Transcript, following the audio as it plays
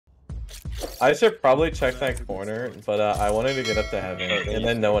I should probably check that corner, but I wanted to get up to heaven, and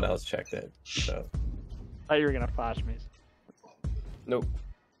then no one else checked it. So. I thought you were gonna flash me. Nope.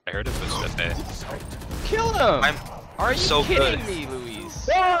 I heard a footstep. Kill him! Are you so kidding good. me, Luis?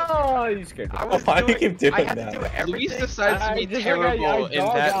 Oh, you scared me. Why do you keep doing I had that? to do everything. Luis decides to be just terrible like, in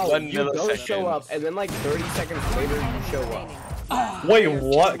that out. 1 You don't show up, millisecond. and then like 30 seconds later, you show up. Wait,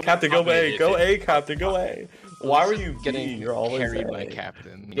 what? Captain, go A. Go A, Captain, go A. Why were you getting You're always carried A. by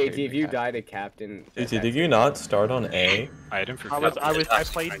Captain? JT, if you die to Captain... JT, did you not start on A? I didn't I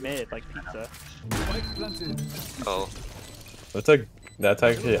played mid like pizza. Oh. That's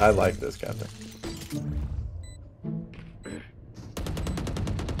actually, I like this, Captain.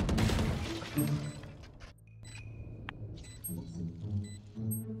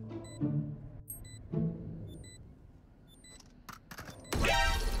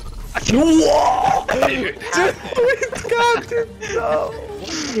 Whoa! Dude, Captain, no!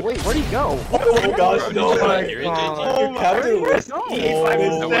 Wait, where'd he go? Oh my gosh, no! You're in JT. Oh, Captain was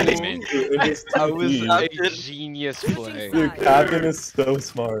That was a genius play. Dude, Captain is so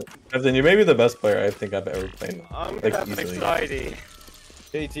smart. Captain, you may be the best player I think I've ever played. Like, easily. anxiety.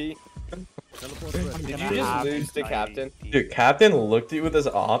 JT, did you just lose to Captain? Dude, Captain looked at you with his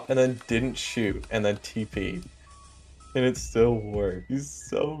op and then didn't shoot and then TP'd. And it still worked. He's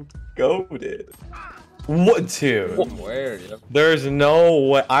so goated. What, dude? Where, dude? There's no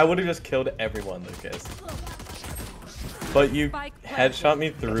way. I would have just killed everyone, Lucas. But you headshot me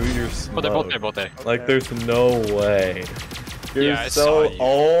through your smoke. Oh, they're both there, both there. Like, there's no way. You're Yeah, I so. saw you.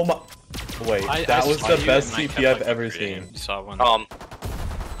 Oh my. Wait, that was saw the you best and I CP kept, I've like, ever recruiting. seen. You saw one. Ah,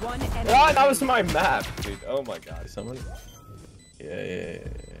 that was my map, dude. Oh my god. Someone? Yeah.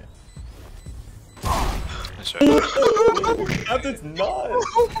 That's right. Captain's not.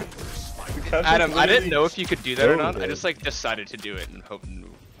 Adam, I didn't know if you could do that or not. I just like decided to do it and hope.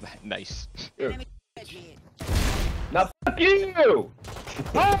 Nice. Now fuck you!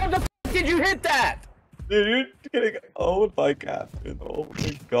 How the fuck did you hit that? Dude, you're getting owned by Captain. Oh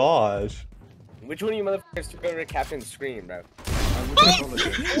my gosh. Which one of you motherfuckers took over Captain's screen, bro?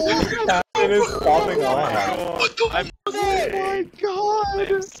 Captain is popping off. Oh my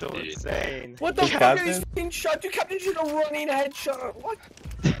god! I'm so insane. What the Dude, fuck are these Captain? fucking shots? Dude, Captain should have running headshot. What?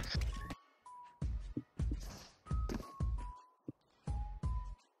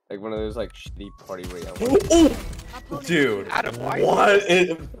 Like one of those like shitty party royale. Dude, Adam, why?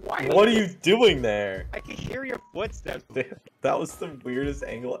 what are you doing there? I can hear your footsteps. That was the weirdest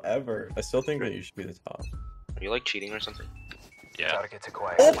angle ever. I still think that you should be the top. Are you like cheating or something? Yeah. Gotta get to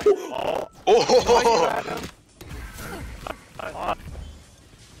quiet. Oh!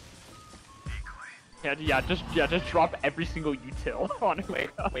 Yeah, just drop every single util on him.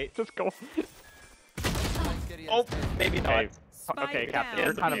 Wait, just go. Oh, maybe not. Okay, Captain,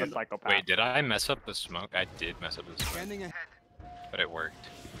 you're kind of a psychopath. Wait, did I mess up the smoke? I did mess up the smoke. But it worked.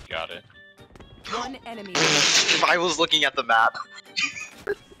 Got it. One enemy. If I was looking at the map.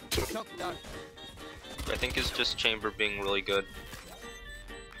 I think it's just Chamber being really good.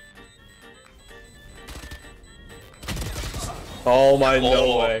 Oh my,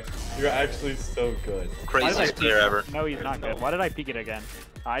 no way. You're actually so good. Craziest player ever. No, he's not good. Why did I peek it again?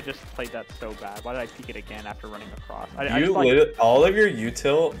 I just played that so bad. Why did I peek it again after running across? All of your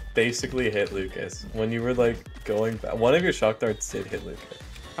util basically hit Lucas. When you were like going back, one of your shock darts did hit Lucas.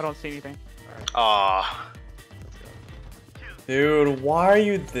 I don't see anything. Ah. Dude, why are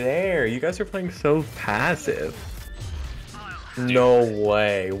you there? You guys are playing so passive. No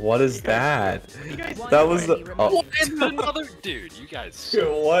way. What is that? That was the. Oh. Another dude. You guys. Dude,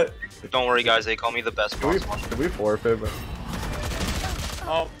 what? Don't worry, guys. They call me the best. Can we forfeit, bro?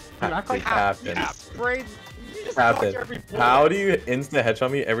 Oh, Captain. Braid. Captain. How do you instant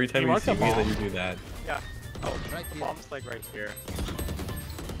headshot me every time you see me and then you do that? Yeah. Oh, the bomb's like right here.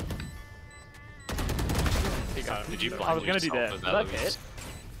 Did you I was gonna do that. Is Was that it?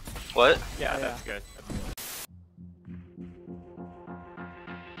 What? Yeah, that's good.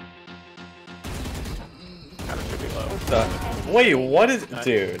 Wait, what is...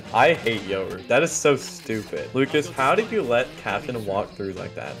 Dude, I hate Yoru. That is so stupid. Lucas, how did you let Captain walk through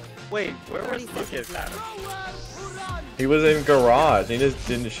like that? Wait, where was Lucas at? He was in garage. He just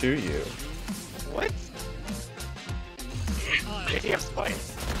didn't shoot you. What? Did he have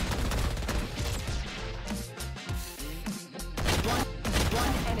spikes?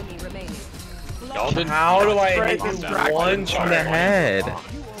 One enemy remaining. How do I hit you once in the head?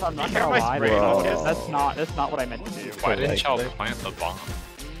 I'm not gonna lie, Bro. that's not what I meant to do. Why didn't y'all plant the bomb?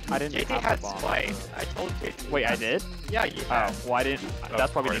 I didn't JT have had the bomb. spikes. I told JT. Wait, I did? Yeah, you Oh, have. why didn't?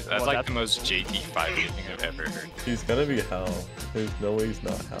 That's probably Course, that's like the most JT 5 thing I've ever heard. He's gonna be hell. There's no way he's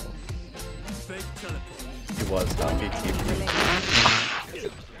not hell. He was not BT.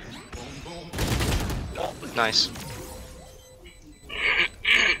 Nice.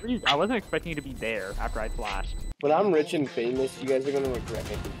 I wasn't expecting you to be there after I flashed. When I'm rich and famous, you guys are gonna regret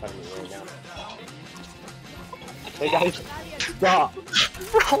making fun of me right now. Hey guys, stop!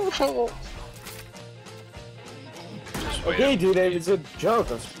 Okay, dude, it's a joke.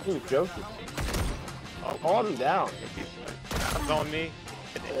 I was freaking joking. I'll calm him down. That's on me.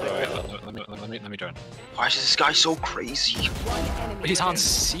 Wait, let me join. Why is this guy so crazy? One enemy He's on remaining.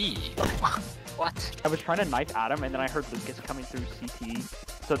 C. What? I was trying to knife Adam, and then I heard Lucas coming through CT.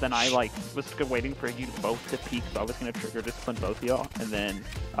 So then I like was waiting for you both to peek, so I was gonna trigger discipline both of y'all, and then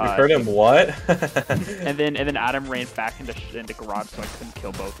You heard him what? and then Adam ran back into garage, so I couldn't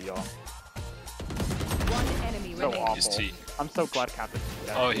kill both of y'all. One enemy So remaining. He's awful. T. I'm so glad Captain.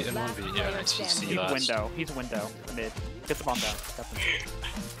 Oh, he in 1v. Yeah, I see C He's last. window. He's window. Mid. Get the bomb down, Captain.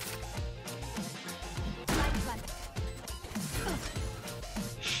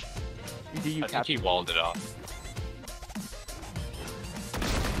 Do you, I think he Captain? walled it off.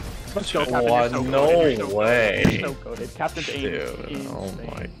 Let's go, Captain. What? You're so No goated. You're so way. goated. You're so goated. Captain's aim Dude, is oh insane.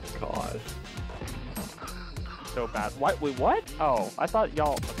 my gosh. So bad. What? Wait, what? Oh, I thought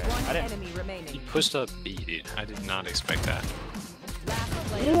y'all. Okay, One I didn't. enemy He remaining. pushed up B, dude. I did not expect that. Last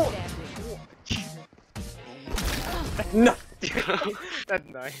player standing. No! That's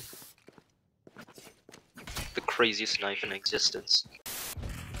nice. The craziest knife in existence.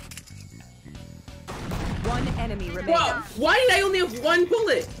 One enemy remaining. Well, why did I only have one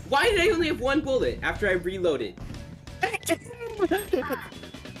bullet? Why did I only have one bullet after I reloaded?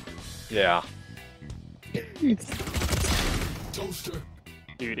 Yeah.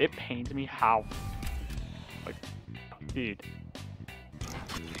 Dude, it pains me how. Like, dude.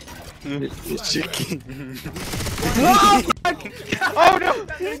 Oh no!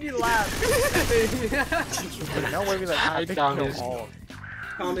 That made me laugh. No way we like I down kill his- all.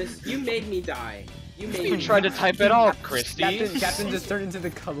 Thomas, you made me die. You made You me tried to type it off, Christy. Captain just turned into the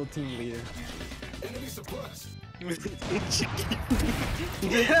cuddle team leader.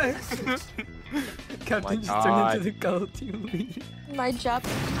 Captain just turned into the cuddle team leader. My job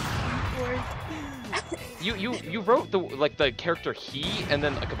word. You wrote the character he and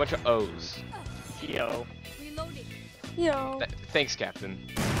then like a bunch of O's. Yo. Reloading. Yo. Thanks, Captain.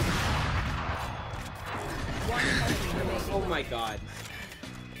 One enemy remaining. Oh my god.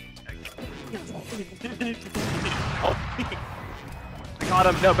 Got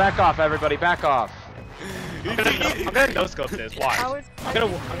him. No, back off, everybody. Back off. I'm gonna no scope this. Watch. I was I'm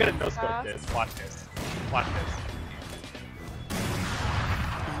gonna no scope fast. this. Watch this. Watch this.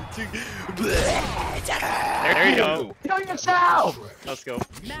 There you go. Kill yourself. No scope.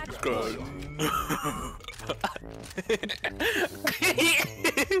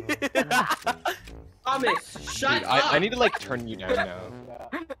 Thomas, shut Dude, up! I need to like turn you down now.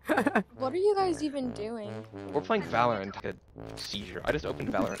 What are you guys even doing? We're playing Valorant. Like a seizure. I just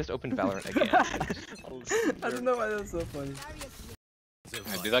opened Valorant again. I don't know why that's so funny.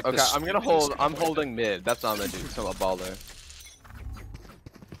 I do like Okay, this. I'm gonna hold. I'm holding mid. That's what I'm gonna do. So I'm a baller.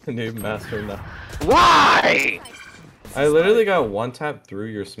 New master now. Why? I literally got one tap through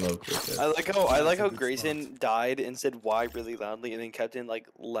your smoke with it. I like how Grayson died and said why really loudly, and then Captain like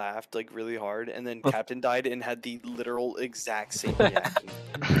laughed like really hard, and then Captain died and had the literal exact same reaction.